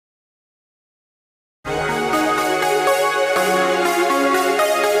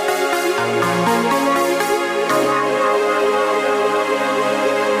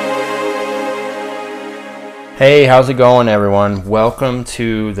Hey, how's it going, everyone? Welcome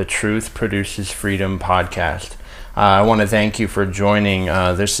to the Truth Produces Freedom podcast. I want to thank you for joining.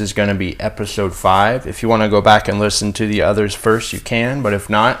 This is going to be episode 5. If you want to go back and listen to the others first, you can, but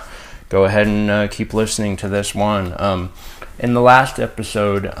if not, go ahead and keep listening to this one. In the last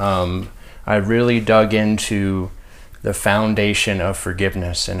episode, I really dug into the foundation of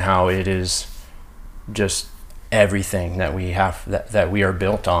forgiveness and how it is just everything that we have, that we are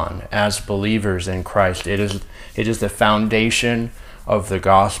built on as believers in Christ. It is the foundation of the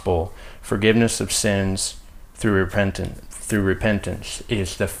gospel. Forgiveness of sins through repentance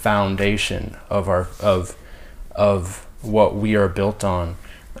is the foundation of what we are built on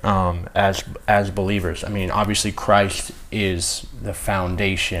as believers. I mean, obviously Christ is the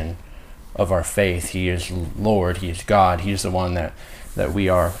foundation of our faith. He is Lord, He is God, He is the one that we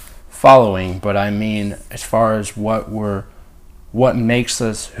are following. But I mean, as far as what makes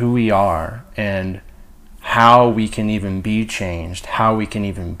us who we are and how we can even be changed, how we can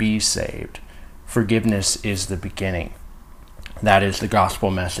even be saved, forgiveness is the beginning. That is the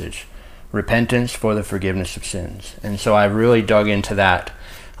gospel message. Repentance for the forgiveness of sins. And so I really dug into that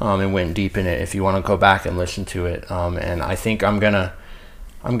and went deep in it. If you want to go back and listen to it, and I think I'm gonna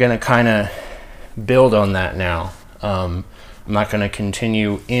kind of build on that now. I'm not going to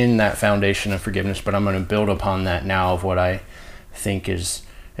continue in that foundation of forgiveness, but I'm going to build upon that now of what I think is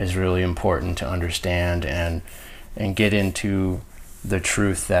really important to understand and get into the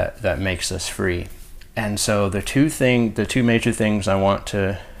truth that makes us free. And so the two major things I want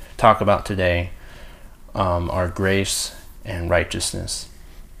to talk about today are grace and righteousness.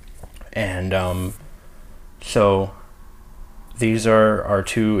 And so these are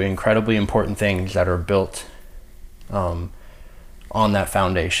two incredibly important things that are built on that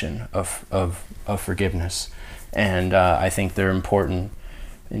foundation of forgiveness, and I think they're important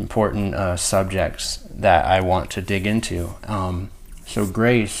subjects that I want to dig into. So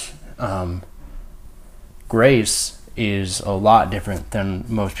grace is a lot different than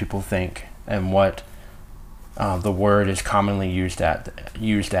most people think, and what the word is commonly used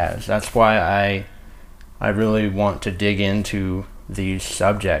as. That's why I really want to dig into these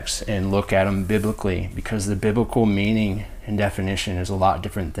subjects and look at them biblically, because the biblical meaning and definition is a lot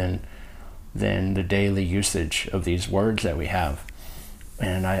different than the daily usage of these words that we have.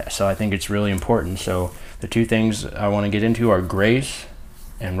 And so I think it's really important. So the two things I want to get into are grace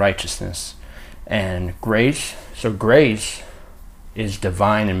and righteousness. And grace is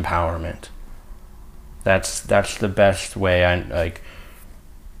divine empowerment. That's the best way,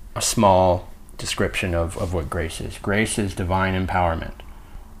 a small description of what grace is. Grace is divine empowerment.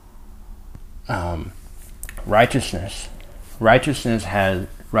 Righteousness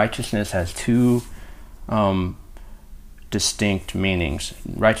has two distinct meanings.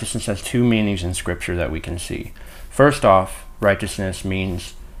 Righteousness has two meanings in Scripture that we can see. First off, righteousness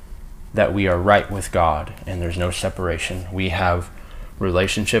means that we are right with God and there's no separation. We have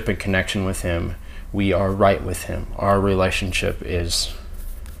relationship and connection with Him. We are right with Him. Our relationship is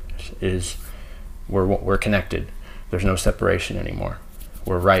we're connected. There's no separation anymore.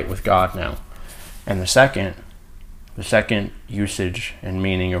 We're right with God now. And the second usage and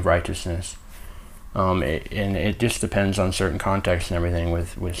meaning of righteousness, and it just depends on certain contexts and everything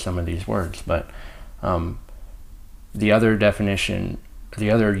with some of these words, but the other definition, the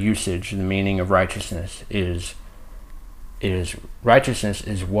other usage, the meaning of righteousness is righteousness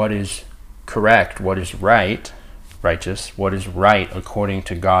is what is correct, what is right, righteous, what is right according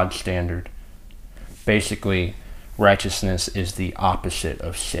to God's standard. Basically, righteousness is the opposite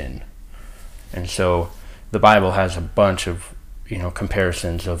of sin. And so the Bible has a bunch of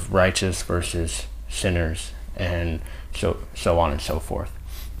comparisons of righteous versus sinners, and so on and so forth.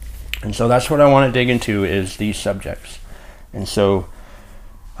 And so that's what I want to dig into, is these subjects. And so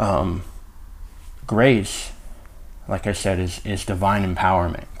grace, like I said, is divine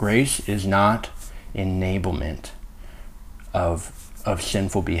empowerment. Grace is not enablement of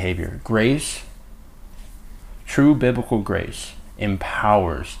sinful behavior. Grace, true biblical grace,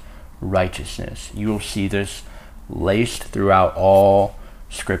 empowers righteousness. You will see this laced throughout all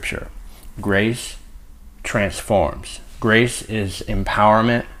Scripture. Grace transforms. Grace is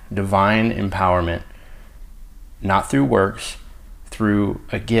empowerment, divine empowerment, not through works, through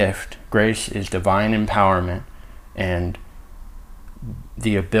a gift. Grace is divine empowerment and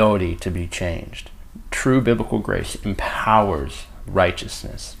the ability to be changed. True biblical grace empowers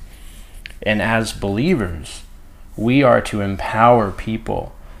righteousness. And as believers, we are to empower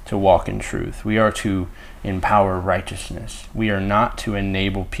people to walk in truth. We are to empower righteousness. We are not to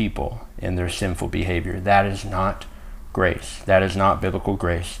enable people in their sinful behavior. That is not grace. That is not biblical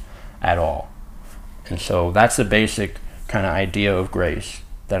grace at all. And so that's the basic kind of idea of grace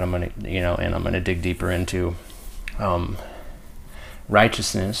that I'm going to, and I'm going to dig deeper into.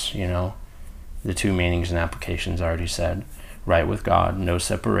 Righteousness, the two meanings and applications I already said. Right with God, no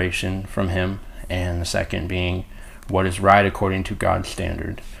separation from him. And the second being what is right according to God's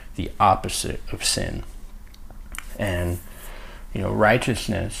standard, the opposite of sin. And,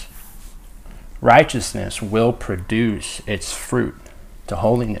 righteousness will produce its fruit to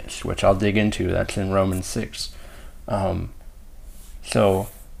holiness, which I'll dig into. That's in Romans 6.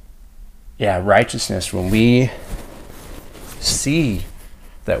 Righteousness, when we see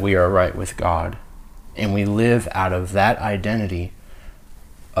that we are right with God and we live out of that identity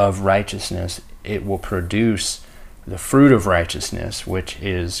of righteousness, it will produce the fruit of righteousness, which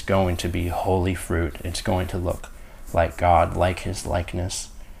is going to be holy fruit. It's going to look like God, like his likeness.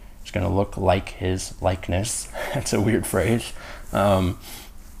 It's going to look like his likeness. That's a weird phrase. And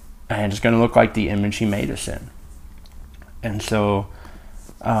it's going to look like the image he made us in. And so,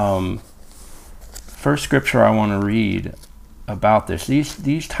 first scripture I want to read about this,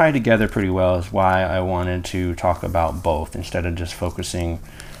 these tie together pretty well, is why I wanted to talk about both instead of just focusing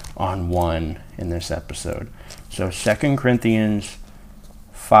on one in this episode. So 2 Corinthians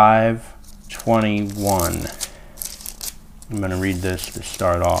 5:21. I'm going to read this to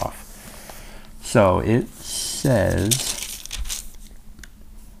start off. So it says,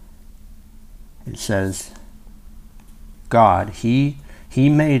 God, he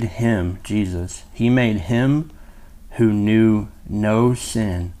made him, Jesus, he made him who knew no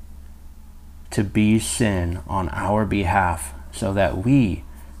sin to be sin on our behalf, so that we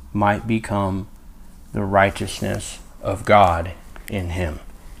might become the righteousness of God in him.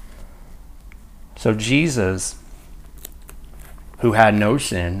 So Jesus, who had no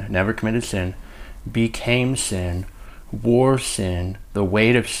sin, never committed sin, became sin, wore sin, the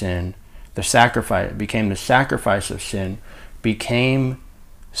weight of sin, became the sacrifice of sin, became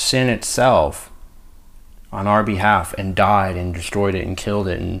sin itself on our behalf, and died and destroyed it and killed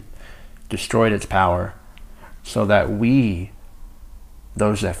it and destroyed its power, so that we,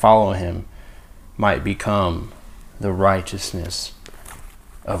 those that follow him, might become the righteousness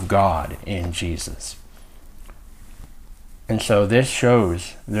of God in Jesus. And so this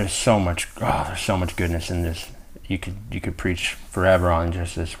shows there's so much goodness in this. You could preach forever on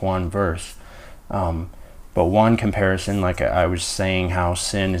just this one verse. But one comparison, like I was saying, how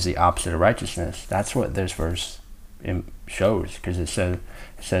sin is the opposite of righteousness. That's what this verse shows, because it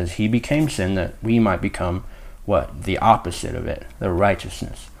says he became sin that we might become what? The opposite of it, the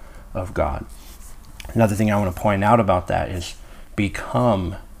righteousness of God. Another thing I want to point out about that is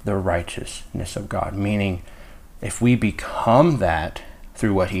become the righteousness of God, meaning if we become that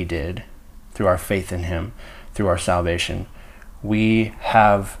through what he did, through our faith in him, through our salvation, we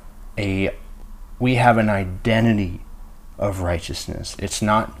have an identity of righteousness. It's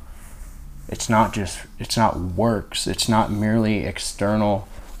not works. It's not merely external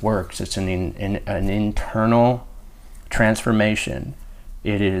works. It's an internal transformation.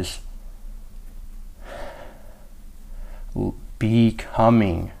 It is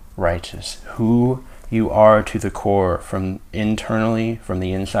becoming righteous, who you are to the core, from internally, from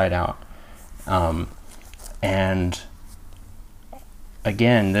the inside out. And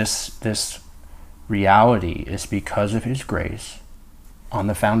again, this reality is because of his grace, on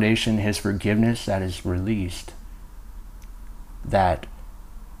the foundation, his forgiveness that is released, that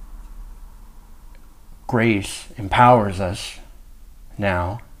grace empowers us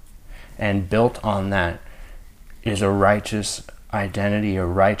now, and built on that is a righteous identity, a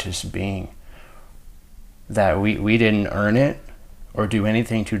righteous being, that we didn't earn it or do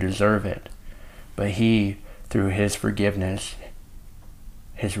anything to deserve it, but he, through his forgiveness,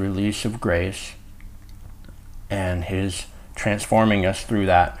 his release of grace, and his transforming us through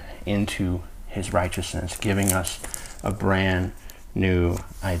that into his righteousness, giving us a brand new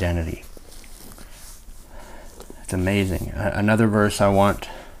identity. It's amazing. Another verse I want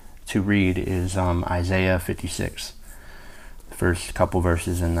to read is Isaiah 56. The first couple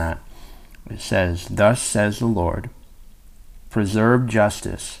verses in that. It says, "Thus says the Lord, preserve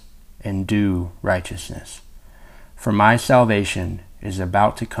justice and do righteousness. For my salvation is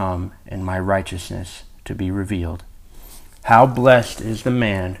about to come, and my righteousness to be revealed. How blessed is the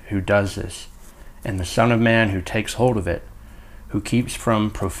man who does this, and the Son of Man who takes hold of it, who keeps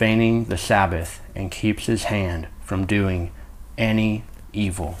from profaning the Sabbath, and keeps his hand from doing any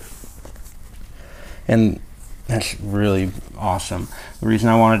evil." And that's really awesome. The reason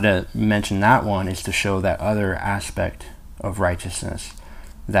I wanted to mention that one is to show that other aspect of righteousness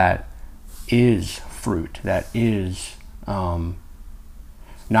that is fruit, that is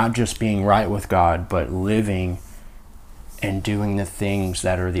not just being right with God, but living and doing the things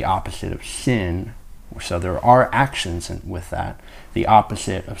that are the opposite of sin. So there are actions with that. The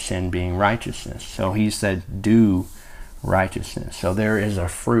opposite of sin being righteousness. So he said, do righteousness. So there is a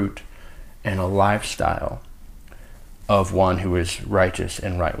fruit and a lifestyle of one who is righteous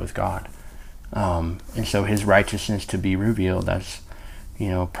and right with God. And so his righteousness to be revealed, that's,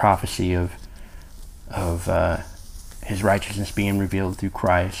 prophecy of his righteousness being revealed through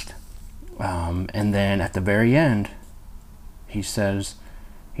Christ. And then at the very end, he says,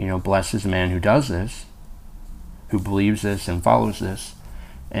 blessed is the man who does this, who believes this and follows this,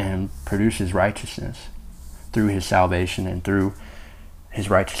 and produces righteousness through his salvation and through his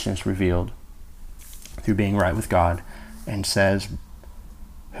righteousness revealed through being right with God, and says,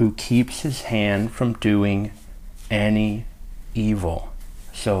 who keeps his hand from doing any evil.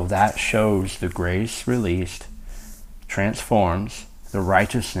 So that shows the grace released transforms the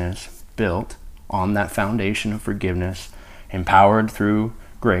righteousness built on that foundation of forgiveness, empowered through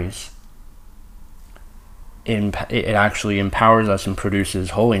grace. It actually empowers us and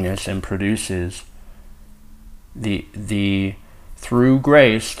produces holiness, and produces the through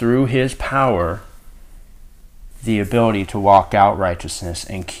grace, through his power, the ability to walk out righteousness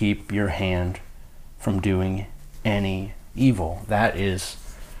and keep your hand from doing any evil. That is,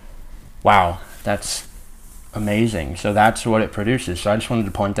 wow, that's amazing. So that's what it produces. So I just wanted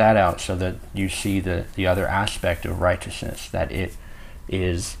to point that out so that you see the other aspect of righteousness, that it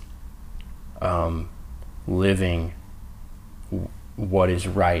is living what is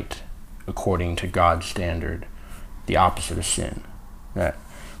right according to God's standard, the opposite of sin. That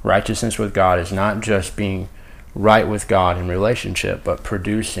righteousness with God is not just being right with God in relationship, but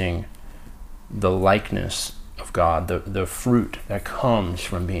producing the likeness of God, the fruit that comes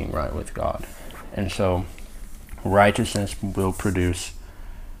from being right with God. And so righteousness will produce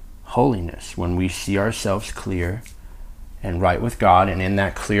holiness in we see ourselves clear and right with God, and in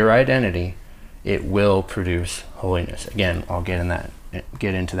that clear identity, it will produce holiness. Again, I'll get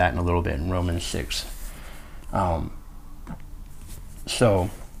into that in a little bit in Romans 6. So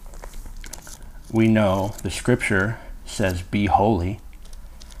we know the scripture says, be holy.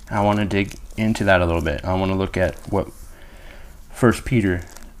 I want to dig into that a little bit. I want to look at what 1 Peter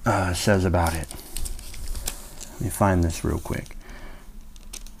says about it. Let me find this real quick.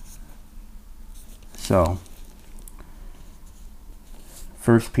 So,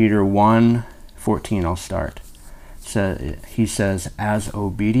 1 Peter 1:14, I'll start. So, he says, as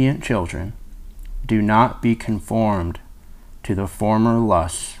obedient children, do not be conformed to the former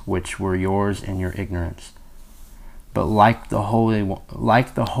lusts which were yours in your ignorance, but like the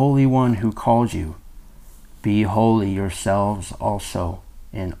Holy One who called you, be holy yourselves also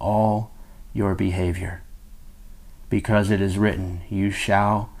in all your behavior, because it is written, you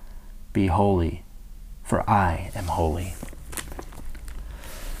shall be holy, for I am holy.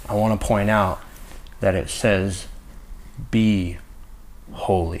 I want to point out that it says, be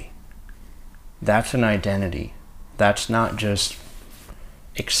holy. That's an identity. That's not just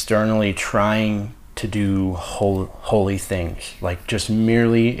externally trying to do holy things, like just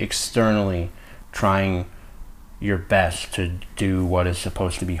merely externally trying your best to do what is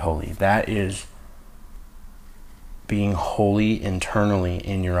supposed to be holy. That is being holy internally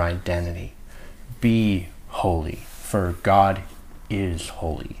in your identity. Be holy, for God is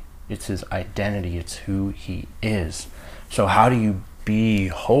holy. It's his identity. It's who he is. So how do you be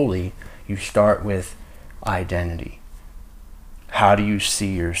holy? You start with identity. How do you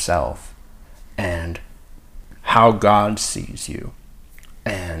see yourself, and how God sees you,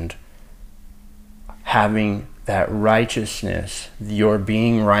 and having that righteousness, your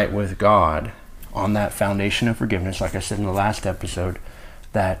being right with God on that foundation of forgiveness, like I said in the last episode,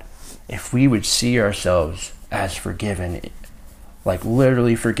 that if we would see ourselves as forgiven, like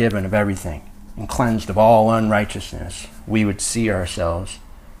literally forgiven of everything and cleansed of all unrighteousness, we would see ourselves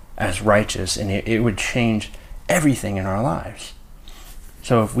as righteous, and it would change everything in our lives.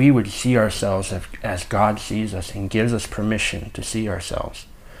 So if we would see ourselves as God sees us and gives us permission to see ourselves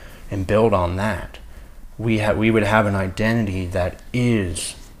and build on that, we would have an identity that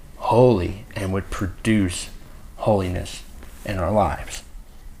is holy and would produce holiness in our lives.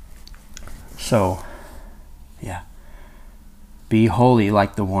 So, yeah. Be holy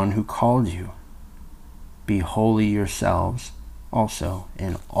like the one who called you. Be holy yourselves also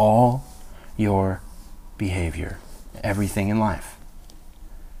in all your behavior, everything in life.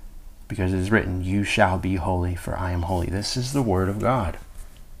 Because it is written, you shall be holy, for I am holy. This is the word of God.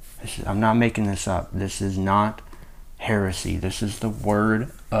 I'm not making this up. This is not heresy. This is the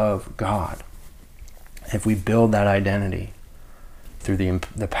word of God. If we build that identity, through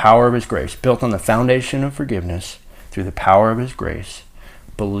the power of his grace, built on the foundation of forgiveness, through the power of his grace,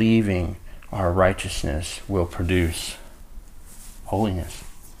 believing our righteousness will produce holiness.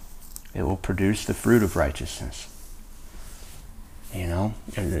 It will produce the fruit of righteousness. You know,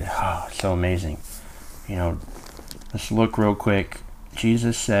 so amazing. You know, let's look real quick.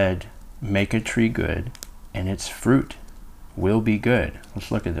 Jesus said, make a tree good, and its fruit will be good.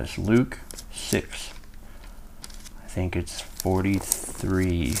 Let's look at this. Luke 6. I think it's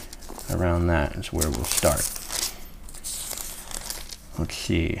 43. Around that is where we'll start. Let's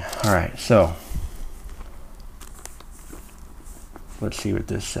see. All right, so let's see what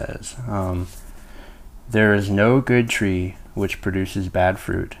this says. There is no good tree which produces bad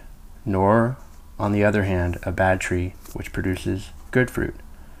fruit, nor, on the other hand, a bad tree which produces good fruit.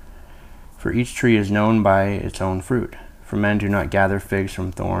 For each tree is known by its own fruit. For men do not gather figs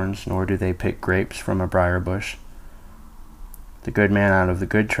from thorns, nor do they pick grapes from a briar bush. The good man out of the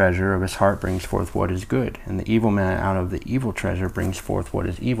good treasure of his heart brings forth what is good, and the evil man out of the evil treasure brings forth what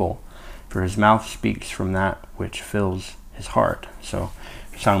is evil. For his mouth speaks from that which fills his heart. So,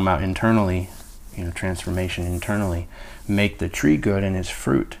 he's talking about internally, you know, transformation internally. Make the tree good, and its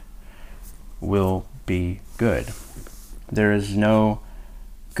fruit will be good. There is no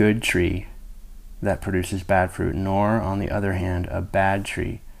good tree that produces bad fruit, nor, on the other hand, a bad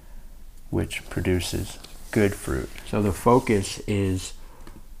tree which produces good fruit. So the focus is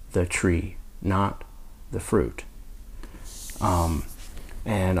the tree, not the fruit.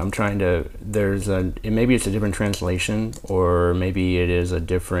 And I'm trying to, maybe it's a different translation, or maybe it is a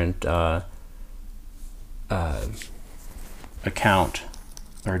different account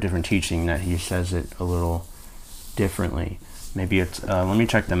or a different teaching that he says it a little differently. Maybe it's, let me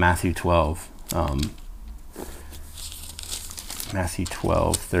check the Matthew 12. Matthew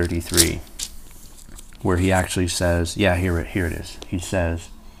 12:33, where he actually says, yeah, here it is. He says,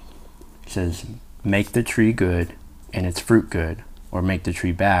 make the tree good and its fruit good, or make the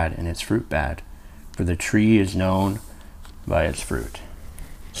tree bad and its fruit bad, for the tree is known by its fruit.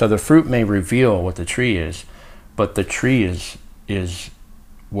 So the fruit may reveal what the tree is, but the tree is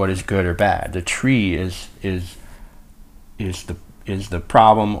what is good or bad. The tree is the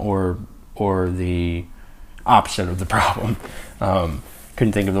problem, or the opposite of the problem.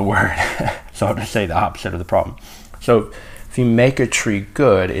 Couldn't think of the word, so I'll just say the opposite of the problem. So if you make a tree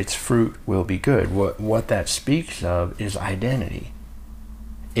good, its fruit will be good. What that speaks of is identity.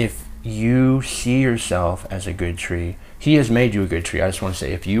 If you see yourself as a good tree, he has made you a good tree. I just want to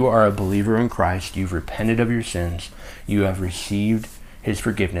say, if you are a believer in Christ, you've repented of your sins, you have received his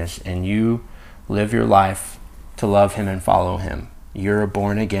forgiveness, and you live your life to love him and follow him, you're a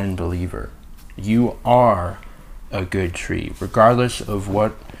born-again believer. You are a good tree, regardless of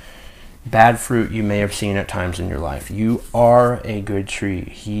what bad fruit you may have seen at times in your life. You are a good tree.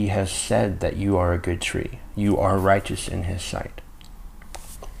 He has said that you are a good tree. You are righteous in his sight.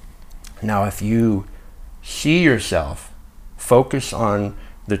 Now, if you see yourself, focus on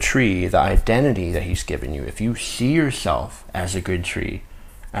the tree, the identity that he's given you. If you see yourself as a good tree,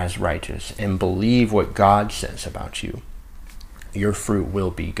 as righteous, and believe what God says about you, your fruit will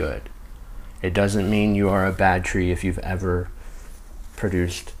be good. It doesn't mean you are a bad tree if you've ever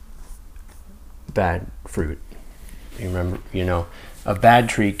produced bad fruit. You remember, a bad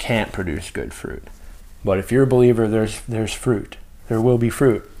tree can't produce good fruit. But if you're a believer, there's fruit. There will be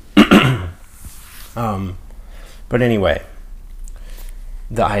fruit. But anyway,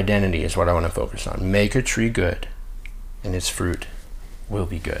 the identity is what I want to focus on. Make a tree good, and its fruit will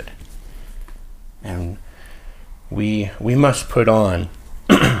be good. And we must put on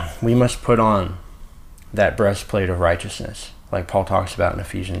that breastplate of righteousness, like Paul talks about in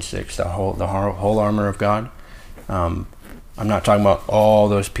Ephesians 6, the whole armor of God. I'm not talking about all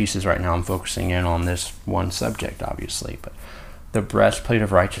those pieces right now. I'm focusing in on this one subject, obviously. But the breastplate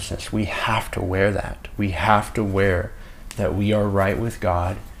of righteousness, we have to wear that. We have to wear that we are right with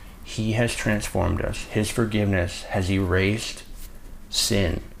God. He has transformed us. His forgiveness has erased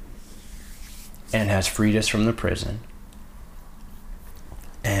sin and has freed us from the prison.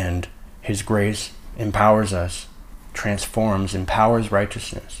 And his grace empowers us, empowers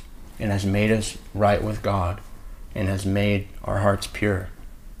righteousness, and has made us right with God, and has made our hearts pure,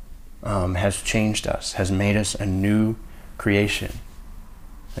 has changed us, has made us a new creation.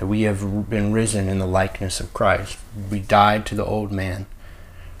 That we have been risen in the likeness of Christ. We died to the old man.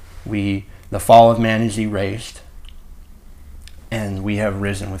 The fall of man is erased, and we have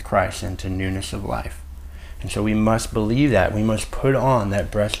risen with Christ into newness of life. And so we must believe that. We must put on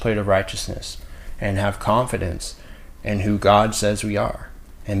that breastplate of righteousness and have confidence in who God says we are,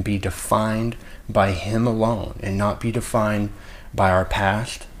 and be defined by him alone, and not be defined by our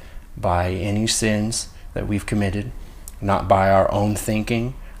past, by any sins that we've committed, not by our own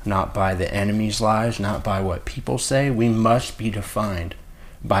thinking, not by the enemy's lies, not by what people say. We must be defined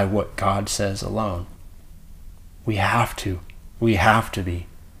by what God says alone. We have to. We have to be.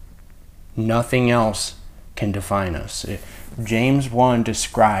 Nothing else can define us. James 1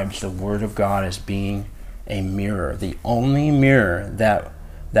 describes the Word of God as being a mirror, the only mirror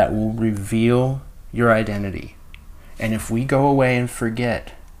that will reveal your identity. And if we go away and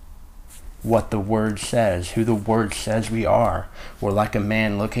forget what the Word says, who the Word says we are, we're like a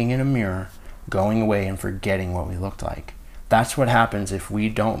man looking in a mirror, going away and forgetting what we looked like. That's what happens if we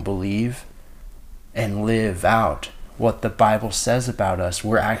don't believe and live out what the Bible says about us.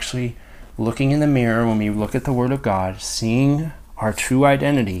 We're actually looking in the mirror when we look at the Word of God, seeing our true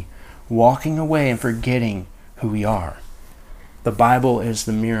identity, walking away and forgetting who we are. The Bible is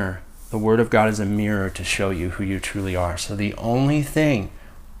the mirror. The Word of God is a mirror to show you who you truly are. So the only thing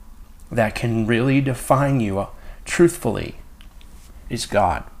that can really define you truthfully is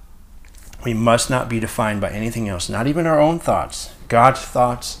God. We must not be defined by anything else, not even our own thoughts. God's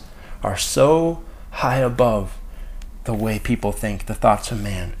thoughts are so high above the way people think, the thoughts of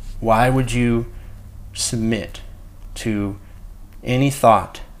man. Why would you submit to any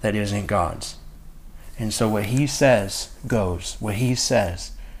thought that isn't God's? And so what he says goes. What he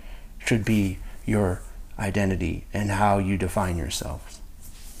says should be your identity and how you define yourselves.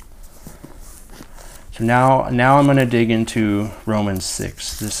 So now I'm going to dig into Romans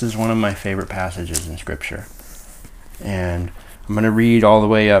 6. This is one of my favorite passages in Scripture. And I'm going to read all the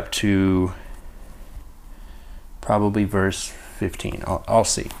way up to probably verse 15. I'll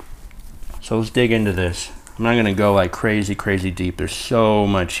see. So let's dig into this. I'm not going to go like crazy deep. There's so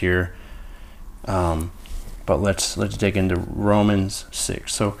much here. But let's dig into Romans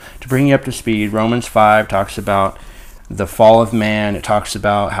 6. So to bring you up to speed, Romans 5 talks about the fall of man. It talks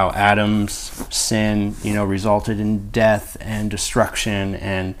about how Adam's sin, resulted in death and destruction,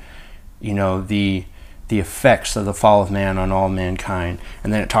 and the effects of the fall of man on all mankind.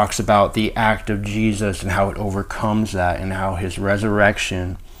 And then it talks about the act of Jesus and how it overcomes that, and how his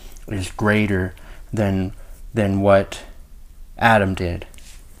resurrection is greater than what Adam did.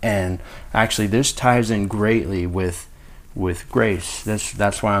 And actually this ties in greatly with grace.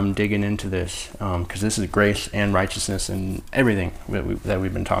 That's why I'm digging into this, because this is grace and righteousness and everything that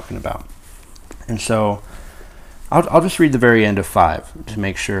we've been talking about. And so I'll just read the very end of 5 to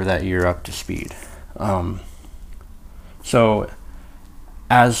make sure that you're up to speed. So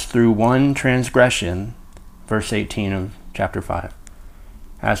as through one transgression, verse 18 of chapter 5,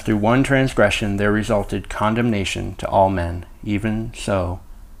 as through one transgression there resulted condemnation to all men, even so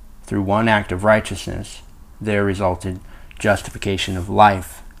through one act of righteousness there resulted justification of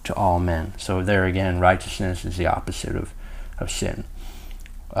life to all men. So there again, righteousness is the opposite of sin.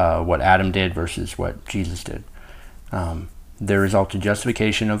 What Adam did versus what Jesus did. There resulted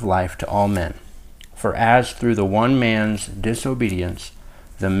justification of life to all men. For as through the one man's disobedience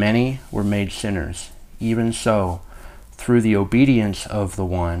the many were made sinners, even so through the obedience of the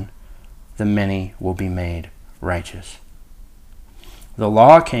one the many will be made righteous. The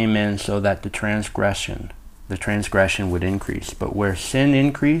law came in so that the transgression would increase. But where sin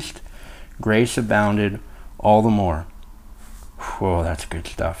increased, grace abounded all the more. Whoa, that's good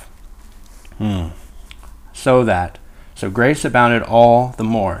stuff. So grace abounded all the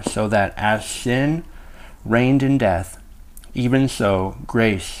more, so that as sin reigned in death, even so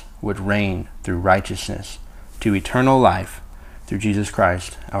grace would reign through righteousness to eternal life through Jesus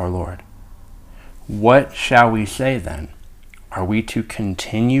Christ our Lord. What shall we say then? Are we to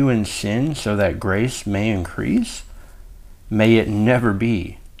continue in sin so that grace may increase? May it never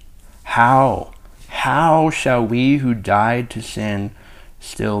be. How shall we who died to sin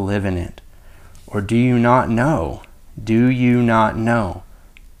still live in it? Or do you not know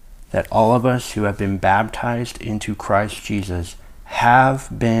that all of us who have been baptized into Christ Jesus have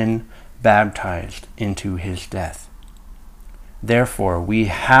been baptized into his death? Therefore, we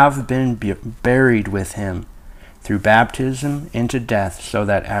have been buried with him through baptism into death, so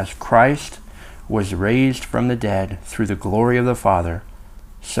that as Christ was raised from the dead through the glory of the Father,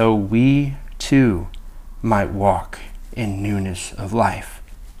 so we too might walk in newness of life.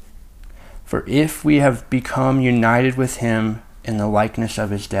 For if we have become united with him in the likeness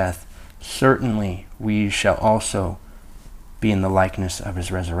of his death, certainly we shall also be in the likeness of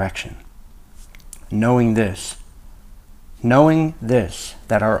his resurrection. Knowing this,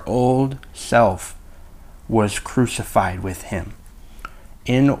 that our old self was crucified with him,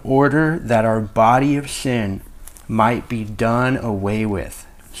 in order that our body of sin might be done away with,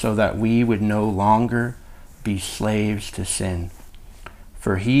 so that we would no longer be slaves to sin,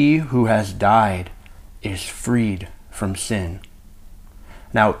 For he who has died is freed from sin.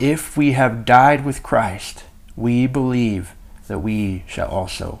 Now if we have died with Christ, we believe that we shall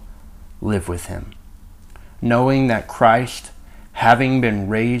also live with him, knowing that Christ, having been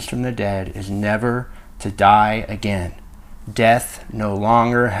raised from the dead, is never to die again. Death no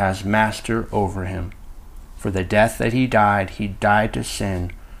longer has master over him. For the death that he died to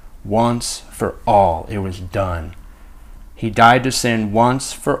sin once for all. It was done. He died to sin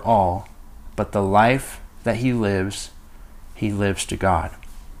once for all, but the life that he lives to God.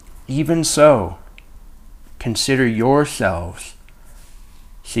 Even so, consider yourselves,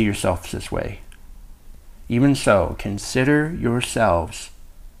 see yourselves this way. Even so, consider yourselves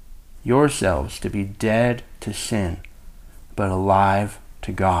to be dead to sin, but alive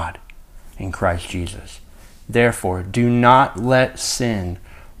to God in Christ Jesus. Therefore, do not let sin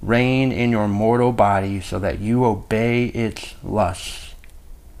reign in your mortal body so that you obey its lusts.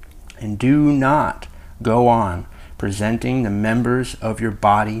 And do not go on presenting the members of your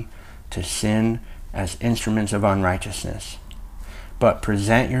body to sin as instruments of unrighteousness, but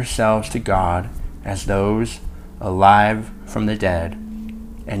present yourselves to God as those alive from the dead,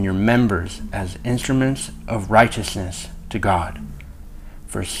 and your members as instruments of righteousness to God.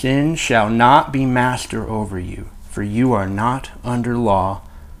 For sin shall not be master over you, for you are not under law,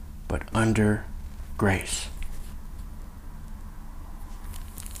 but under grace.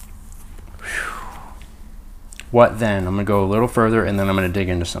 What then? I'm going to go a little further, and then I'm going to dig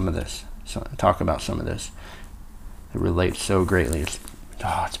into some of this. So talk about some of this. It relates so greatly.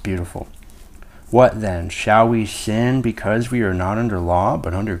 It's beautiful. What then? Shall we sin because we are not under law,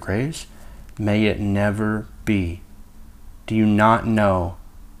 but under grace? May it never be. Do you not know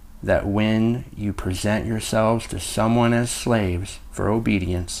that when you present yourselves to someone as slaves for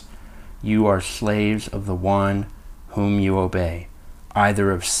obedience, you are slaves of the one whom you obey,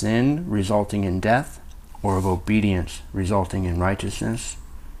 either of sin resulting in death, or of obedience resulting in righteousness?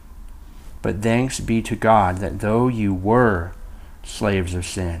 But thanks be to God that though you were slaves of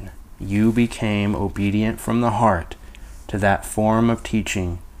sin, you became obedient from the heart to that form of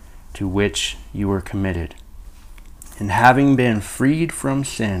teaching to which you were committed. And having been freed from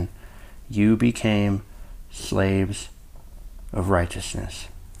sin, you became slaves of righteousness.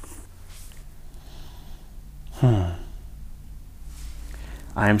 I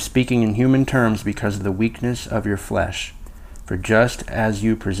am speaking in human terms because of the weakness of your flesh. For just as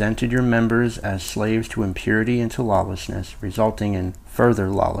you presented your members as slaves to impurity and to lawlessness, resulting in further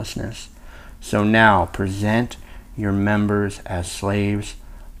lawlessness, so now present your members as slaves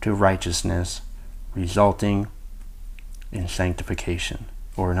to righteousness, resulting in sanctification.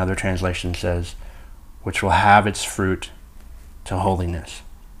 Or another translation says, which will have its fruit to holiness.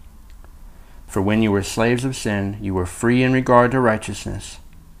 For when you were slaves of sin, you were free in regard to righteousness.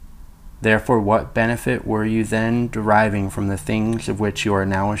 Therefore, what benefit were you then deriving from the things of which you are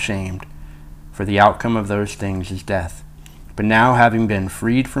now ashamed? For the outcome of those things is death. But now, having been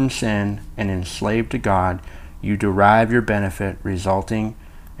freed from sin and enslaved to God, you derive your benefit, resulting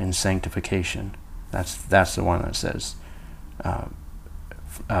in sanctification. That's the one that says,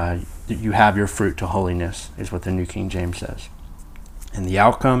 you have your fruit to holiness, is what the New King James says. And the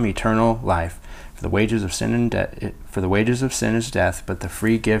outcome, eternal life. For the wages of sin is death, but the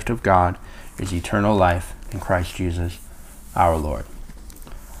free gift of God is eternal life in Christ Jesus our Lord.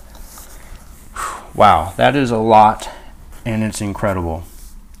 Wow, that is a lot, and it's incredible.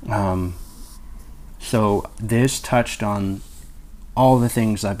 So this touched on all the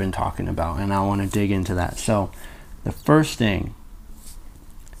things I've been talking about, and I want to dig into that. So the first thing,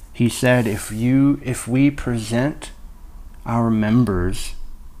 he said, if we present our members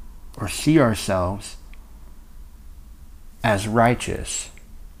or see ourselves as righteous,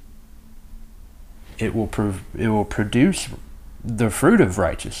 it will produce the fruit of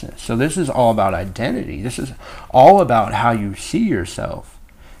righteousness. So this is all about identity. This is all about how you see yourself.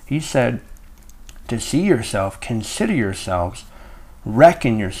 He said to see yourself, consider yourselves,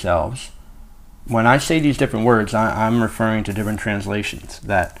 reckon yourselves. When I say these different words, I'm referring to different translations,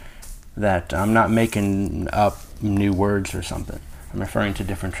 that I'm not making up new words or something. I'm referring to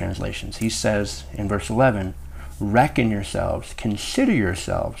different translations. He says in verse 11, reckon yourselves, consider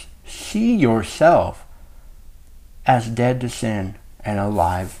yourselves, see yourself as dead to sin and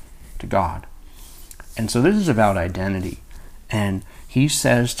alive to God. And so this is about identity. And he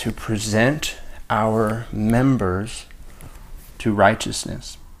says to present our members to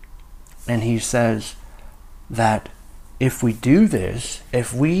righteousness. And he says that if we do this,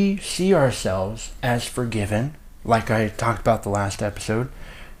 if we see ourselves as forgiven, like I talked about the last episode,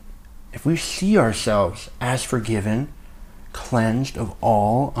 if we see ourselves as forgiven cleansed of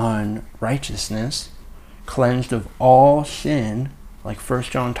all unrighteousness, cleansed of all sin, like 1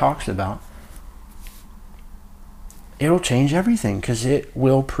 John talks about, it'll change everything because it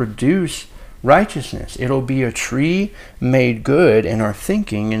will produce righteousness. It'll be a tree made good in our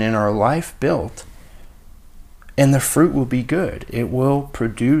thinking and in our life built. And the fruit will be good. It will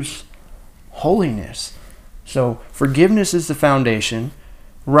produce holiness. So forgiveness is the foundation.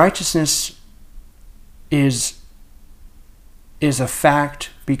 Righteousness is a fact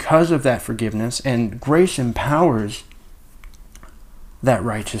because of that forgiveness, and grace empowers that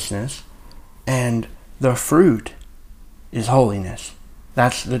righteousness, and the fruit is holiness.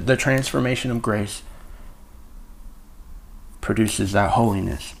 That's the transformation of grace produces that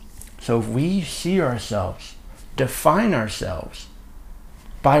holiness. So if we see ourselves, define ourselves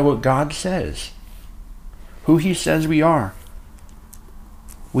by what God says, who He says we are,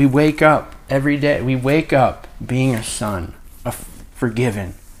 we wake up every day, we wake up being a son,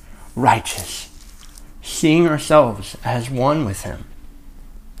 forgiven, righteous, seeing ourselves as one with Him,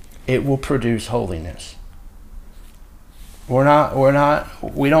 it will produce holiness. We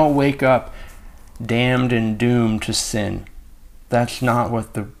don't wake up damned and doomed to sin. That's not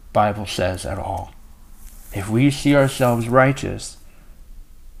what the Bible says at all. If we see ourselves righteous,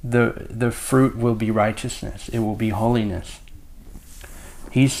 the fruit will be righteousness. It will be holiness.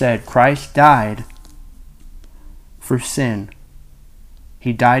 He said Christ died for sin.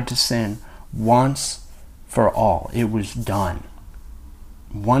 He died to sin once for all. It was done.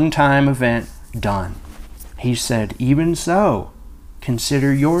 One-time event, done. He said, even so,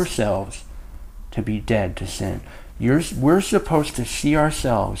 consider yourselves to be dead to sin. We're supposed to see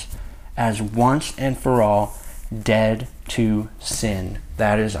ourselves as once and for all dead to sin.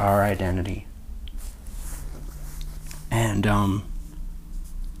 That is our identity. And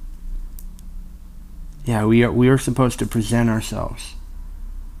we are supposed to present ourselves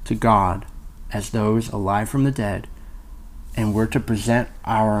to God as those alive from the dead, and we're to present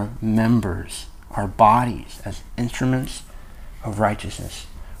our members, our bodies, as instruments of righteousness.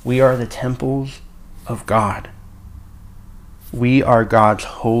 We are the temples of God. We are God's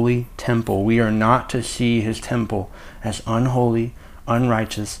holy temple. We are not to see His temple as unholy,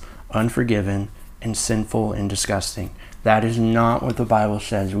 unrighteous, unforgiven, and sinful and disgusting. That is not what the Bible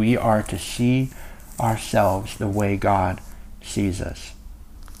says. We are to see ourselves the way God sees us.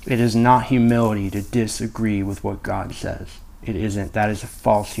 It is not humility to disagree with what God says. It isn't. That is a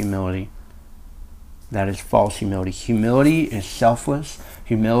false humility. That is false humility. Humility is selfless.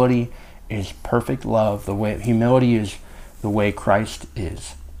 Humility is perfect love. Humility is the way Christ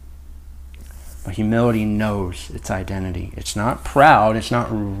is. But humility knows its identity. It's not proud. It's not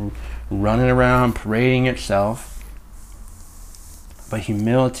running around parading itself. But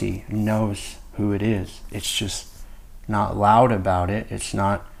humility knows who it is. It's just not loud about it. It's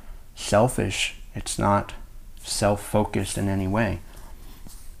not selfish. It's not self-focused in any way.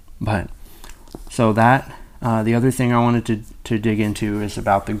 But so that the other thing I wanted to dig into is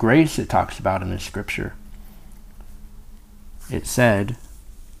about the grace it talks about in this scripture. It said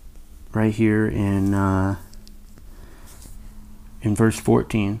right here in verse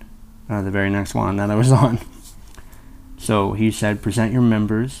 14, the very next one that I was on. So he said, present your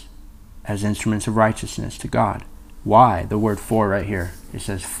members as instruments of righteousness to God. Why? The word for right here. It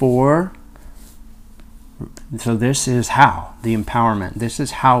says for. So this is how, the empowerment. This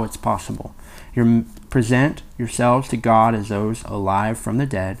is how it's possible. Present yourselves to God as those alive from the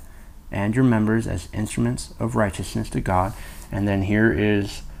dead, and your members as instruments of righteousness to God. And then here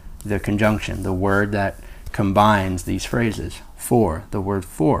is the conjunction, the word that combines these phrases. For, the word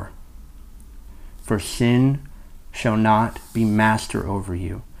for. For sin shall not be master over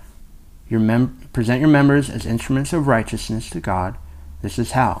you. Present your members as instruments of righteousness to God. This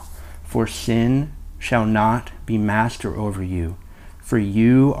is how. For sin shall not be master over you. For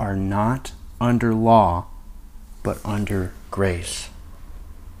you are not under law, but under grace.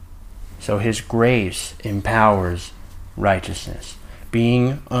 So His grace empowers righteousness.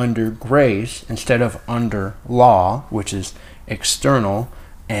 Being under grace instead of under law, which is external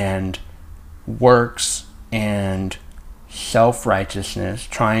and works and self-righteousness,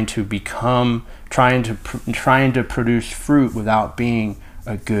 trying to produce fruit without being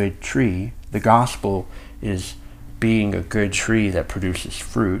a good tree. The gospel is being a good tree that produces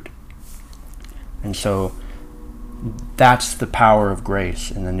fruit. And so that's the power of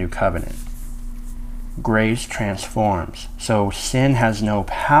grace in the new covenant. Grace transforms. So sin has no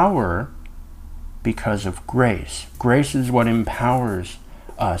power because of grace. Grace is what empowers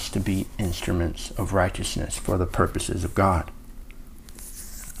us to be instruments of righteousness for the purposes of God.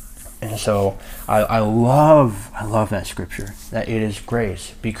 And so I love that scripture, that it is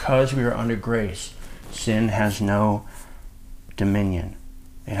grace. Because we are under grace, sin has no dominion.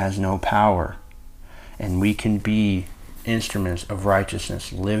 It has no power. And we can be instruments of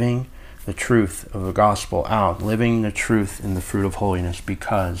righteousness, living the truth of the gospel out, living the truth in the fruit of holiness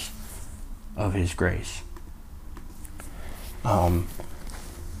because of his grace.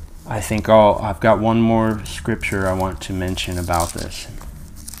 I think I've got one more scripture I want to mention about this.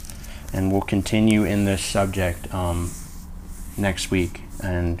 And we'll continue in this subject next week.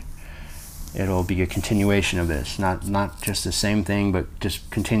 And it'll be a continuation of this. Not just the same thing, but just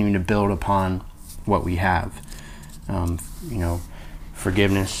continuing to build upon what we have.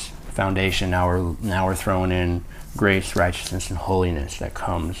 Forgiveness, foundation. Now we're throwing in grace, righteousness, and holiness that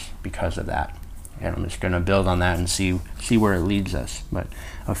comes because of that. And I'm just going to build on that and see where it leads us. But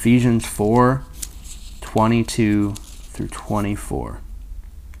Ephesians 4:22 through 24.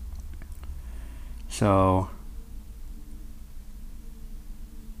 So,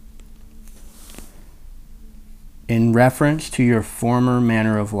 in reference to your former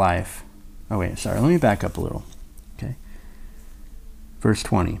manner of life. Oh wait, sorry. Let me back up a little. Okay. Verse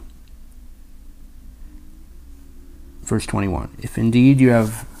 20. Verse 21. If indeed you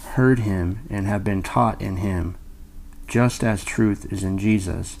have heard him and have been taught in him, just as truth is in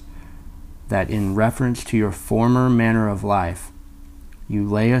Jesus, that in reference to your former manner of life, you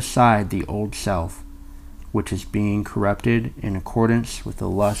lay aside the old self, which is being corrupted in accordance with the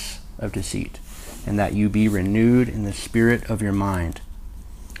lusts of deceit, and that you be renewed in the spirit of your mind,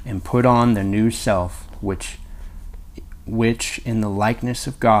 and put on the new self, which in the likeness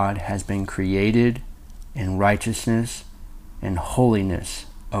of God has been created in righteousness and holiness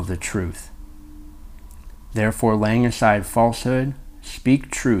of the truth. Therefore, laying aside falsehood,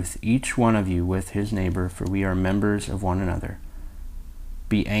 speak truth, each one of you with his neighbor, for we are members of one another.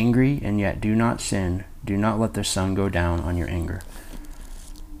 Be angry, and yet do not sin. Do not let the sun go down on your anger.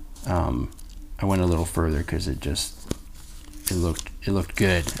 I went a little further because it looked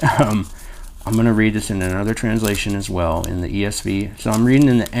good. I'm going to read this in another translation as well, in the ESV. So I'm reading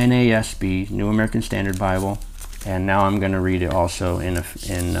in the NASB, New American Standard Bible, and now I'm going to read it also in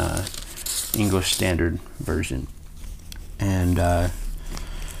English Standard Version, and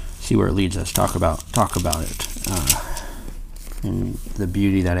see where it leads us. Talk about it and the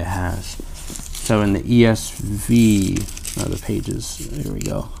beauty that it has. So in the ESV, the pages. Here we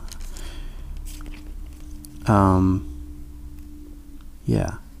go.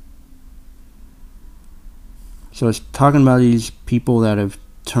 Yeah. So it's talking about these people that have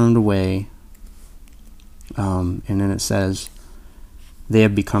turned away, and then it says, they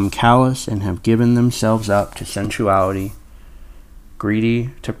have become callous and have given themselves up to sensuality,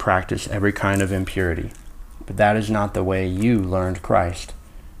 greedy to practice every kind of impurity. But that is not the way you learned Christ,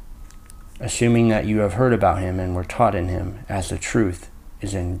 assuming that you have heard about him and were taught in him, as the truth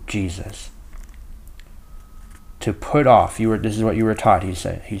is in Jesus. To put off, this is what you were taught, he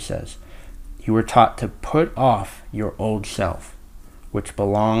says. You were taught to put off your old self, which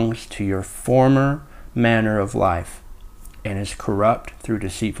belongs to your former manner of life, and is corrupt through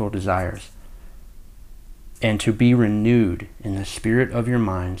deceitful desires, and to be renewed in the spirit of your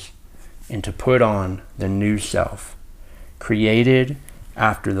minds, and to put on the new self, created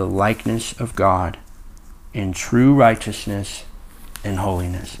after the likeness of God, in true righteousness and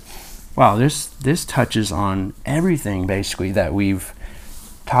holiness. Wow, this touches on everything basically that we've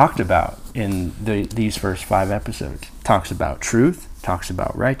talked about in these first 5 episodes. Talks about truth, talks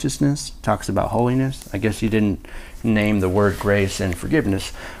about righteousness, talks about holiness. I guess you didn't name the word grace and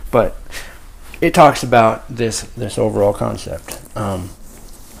forgiveness, but it talks about this overall concept.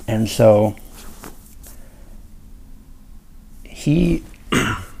 And so he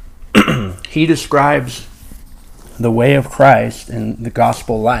he describes the way of Christ and the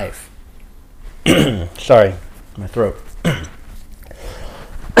gospel life. Sorry, my throat.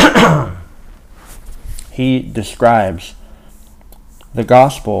 He describes the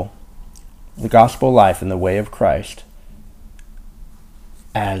gospel life and the way of Christ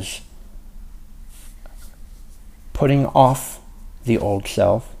as putting off the old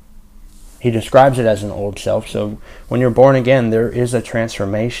self. He describes it as an old self. So when you're born again, there is a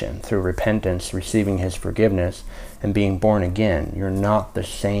transformation through repentance, receiving his forgiveness, and being born again. You're not the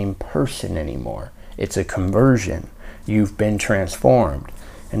same person anymore. It's a conversion. You've been transformed.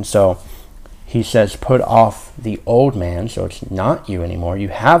 And so he says, put off the old man, so it's not you anymore. You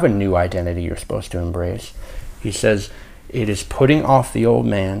have a new identity you're supposed to embrace. He says it is putting off the old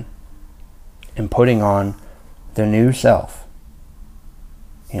man and putting on the new self.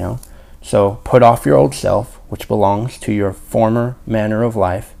 So put off your old self, which belongs to your former manner of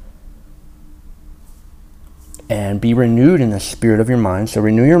life, and be renewed in the spirit of your mind. So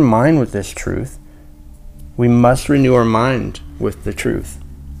renew your mind with this truth. We must renew our mind with the truth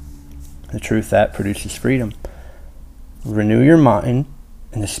that produces freedom. Renew your mind,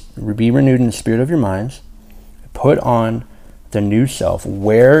 and be renewed in the spirit of your minds. Put on the new self.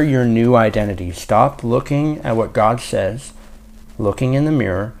 Wear your new identity. Stop looking at what God says, looking in the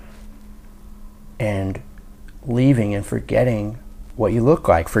mirror, and leaving and forgetting what you look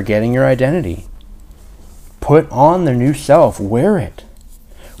like, forgetting your identity. Put on the new self. Wear it.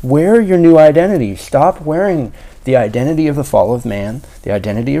 Wear your new identity. Stop wearing the identity of the fall of man, the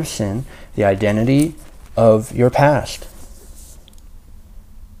identity of sin, the identity of your past.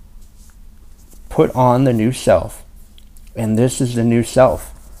 Put on the new self. And this is the new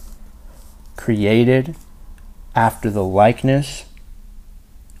self, created after the likeness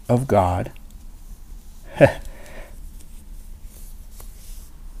of God.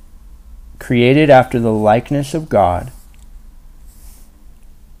 Created after the likeness of God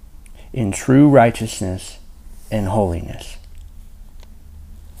in true righteousness and holiness.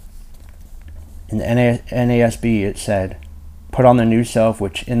 In the NASB it said, put on the new self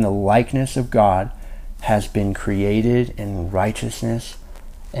which in the likeness of God has been created in righteousness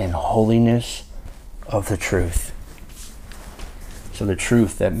and holiness of the truth. So the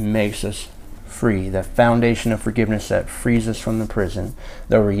truth that makes us free, the foundation of forgiveness that frees us from the prison,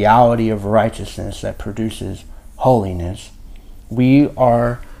 the reality of righteousness that produces holiness. We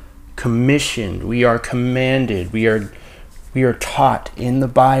are commissioned, we are commanded, we are taught in the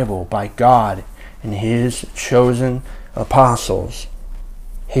Bible by God and His chosen apostles,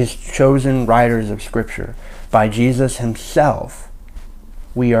 His chosen writers of Scripture, by Jesus Himself.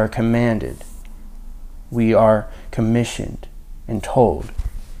 We are commanded, we are commissioned and told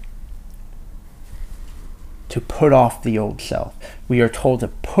to put off the old self. We are told to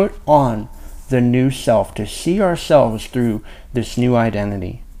put on the new self, to see ourselves through this new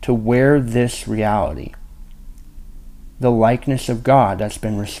identity, to wear this reality. The likeness of God that's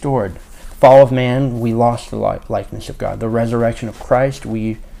been restored. Fall of man, we lost the likeness of God. The resurrection of Christ,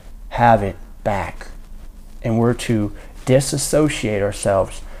 we have it back. And we're to disassociate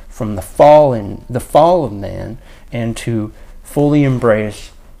ourselves from the fall of man, and to fully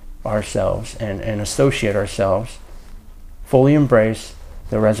embrace ourselves and associate ourselves, fully embrace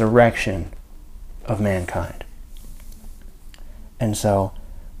the resurrection of mankind. And so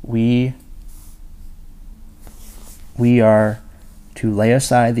we are to lay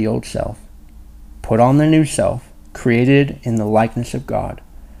aside the old self, put on the new self, created in the likeness of God,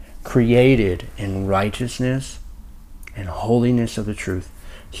 created in righteousness and holiness of the truth.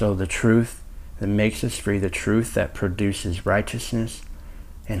 So the truth that makes us free, the truth that produces righteousness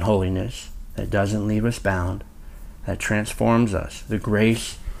and holiness, that doesn't leave us bound, that transforms us, the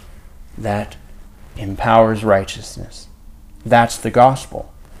grace that empowers righteousness. That's the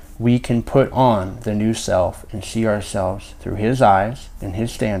gospel. We can put on the new self and see ourselves through His eyes and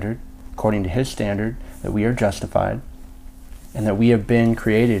His standard, according to His standard, that we are justified and that we have been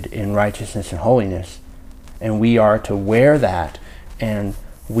created in righteousness and holiness. And we are to wear that, and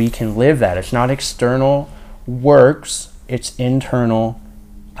we can live that. It's not external works, it's internal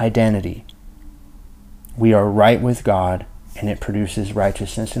identity. We are right with God, and it produces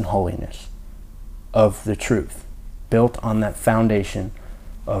righteousness and holiness of the truth, built on that foundation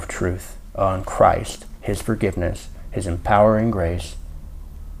of truth, on Christ, His forgiveness, His empowering grace,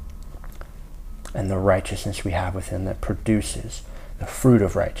 and the righteousness we have with Him that produces the fruit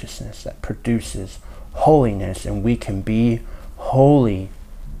of righteousness, that produces holiness. And we can be holy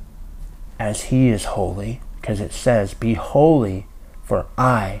as He is holy, because it says, be holy, for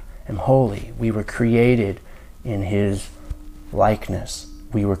I am holy. We were created in His likeness.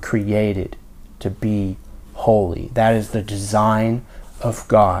 We were created to be holy. That is the design of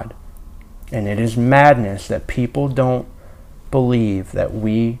God. And it is madness that people don't believe that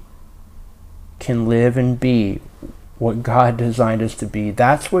we can live and be what God designed us to be.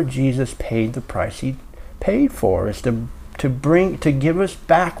 That's what Jesus paid the price He paid for, is to give us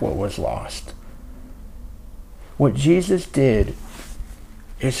back what was lost. What Jesus did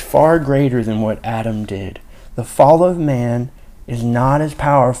is far greater than what Adam did. The fall of man is not as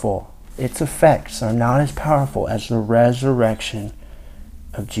powerful. Its effects are not as powerful as the resurrection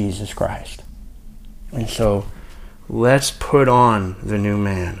of Jesus Christ. And so let's put on the new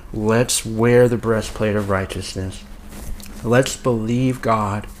man. Let's wear the breastplate of righteousness. Let's believe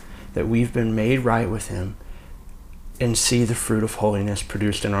God that we've been made right with Him, and see the fruit of holiness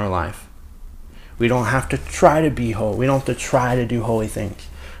produced in our life. We don't have to try to be holy. We don't have to try to do holy things.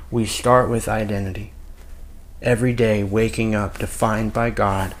 We start with identity. every day waking up defined by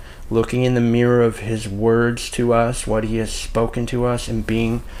God, looking in the mirror of his words to us, what he has spoken to us, and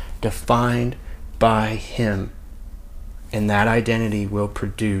being defined by him. And that identity will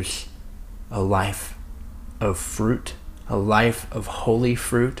produce a life of fruit, a life of holy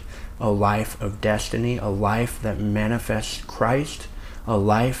fruit, a life of destiny, a life that manifests Christ, a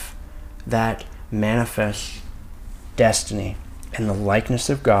life that manifests destiny and the likeness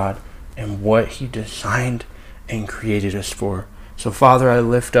of God and what he designed and created us for. So Father, I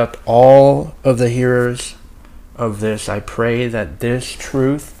lift up all of the hearers of this. I pray that this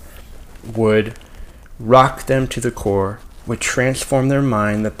truth would rock them to the core, would transform their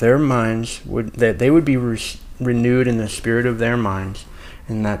mind, that they would be renewed in the spirit of their minds,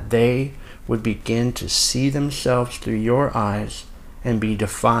 and that they would begin to see themselves through your eyes and be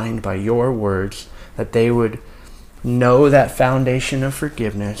defined by your words, that they would know that foundation of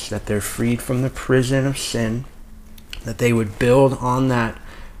forgiveness, that they're freed from the prison of sin, that they would build on that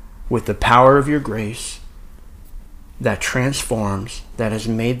with the power of your grace that transforms, that has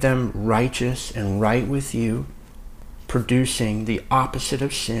made them righteous and right with you, producing the opposite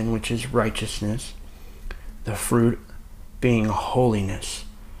of sin, which is righteousness, the fruit being holiness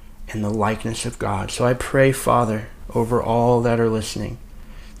and the likeness of God. So I pray, Father, over all that are listening,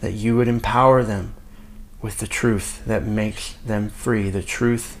 that you would empower them with the truth that makes them free, the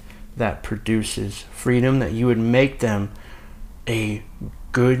truth that produces freedom, that you would make them a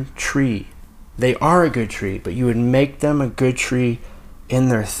good tree. They are a good tree, but you would make them a good tree in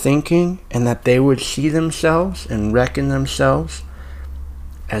their thinking, and that they would see themselves and reckon themselves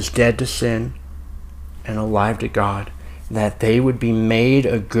as dead to sin and alive to God, that they would be made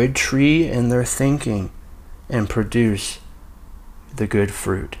a good tree in their thinking and produce the good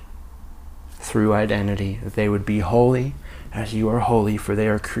fruit through identity, that they would be holy as you are holy, for they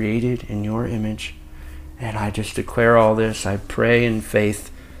are created in your image. And I just declare all this. I pray in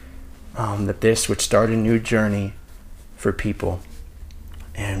faith that this would start a new journey for people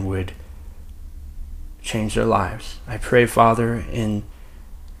and would change their lives. I pray, Father, in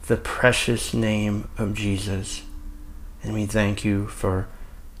the precious name of Jesus. And we thank you for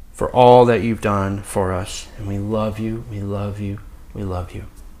all that you've done for us. And we love you, we love you, we love you.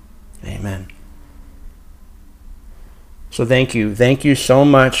 Amen. So thank you. Thank you so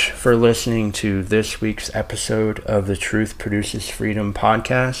much for listening to this week's episode of the Truth Produces Freedom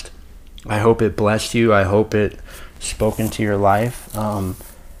podcast. I hope it blessed you. I hope it spoke into your life.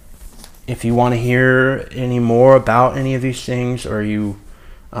 If you want to hear any more about any of these things, or you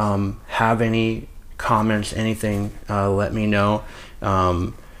have any comments, anything, let me know.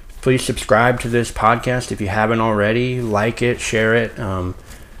 Please subscribe to this podcast if you haven't already. Like it, share it,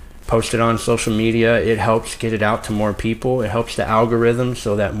 post it on social media. It helps get it out to more people. It helps the algorithm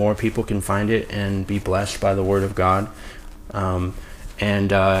so that more people can find it and be blessed by the Word of God.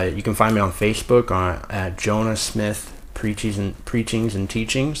 And you can find me on Facebook at Jonah Smith Preachings and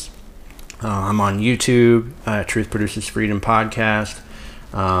Teachings. I'm on YouTube, Truth Produces Freedom Podcast.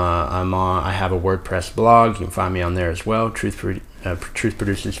 I have a WordPress blog. You can find me on there as well. Truth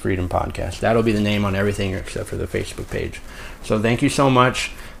Produces Freedom Podcast. That'll be the name on everything except for the Facebook page. So thank you so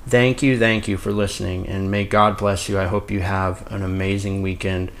much. Thank you for listening, and may God bless you. I hope you have an amazing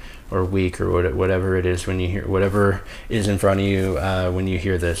weekend or week or whatever it is when you hear whatever is in front of you when you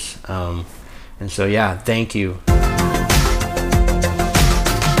hear this. And so, yeah, thank you.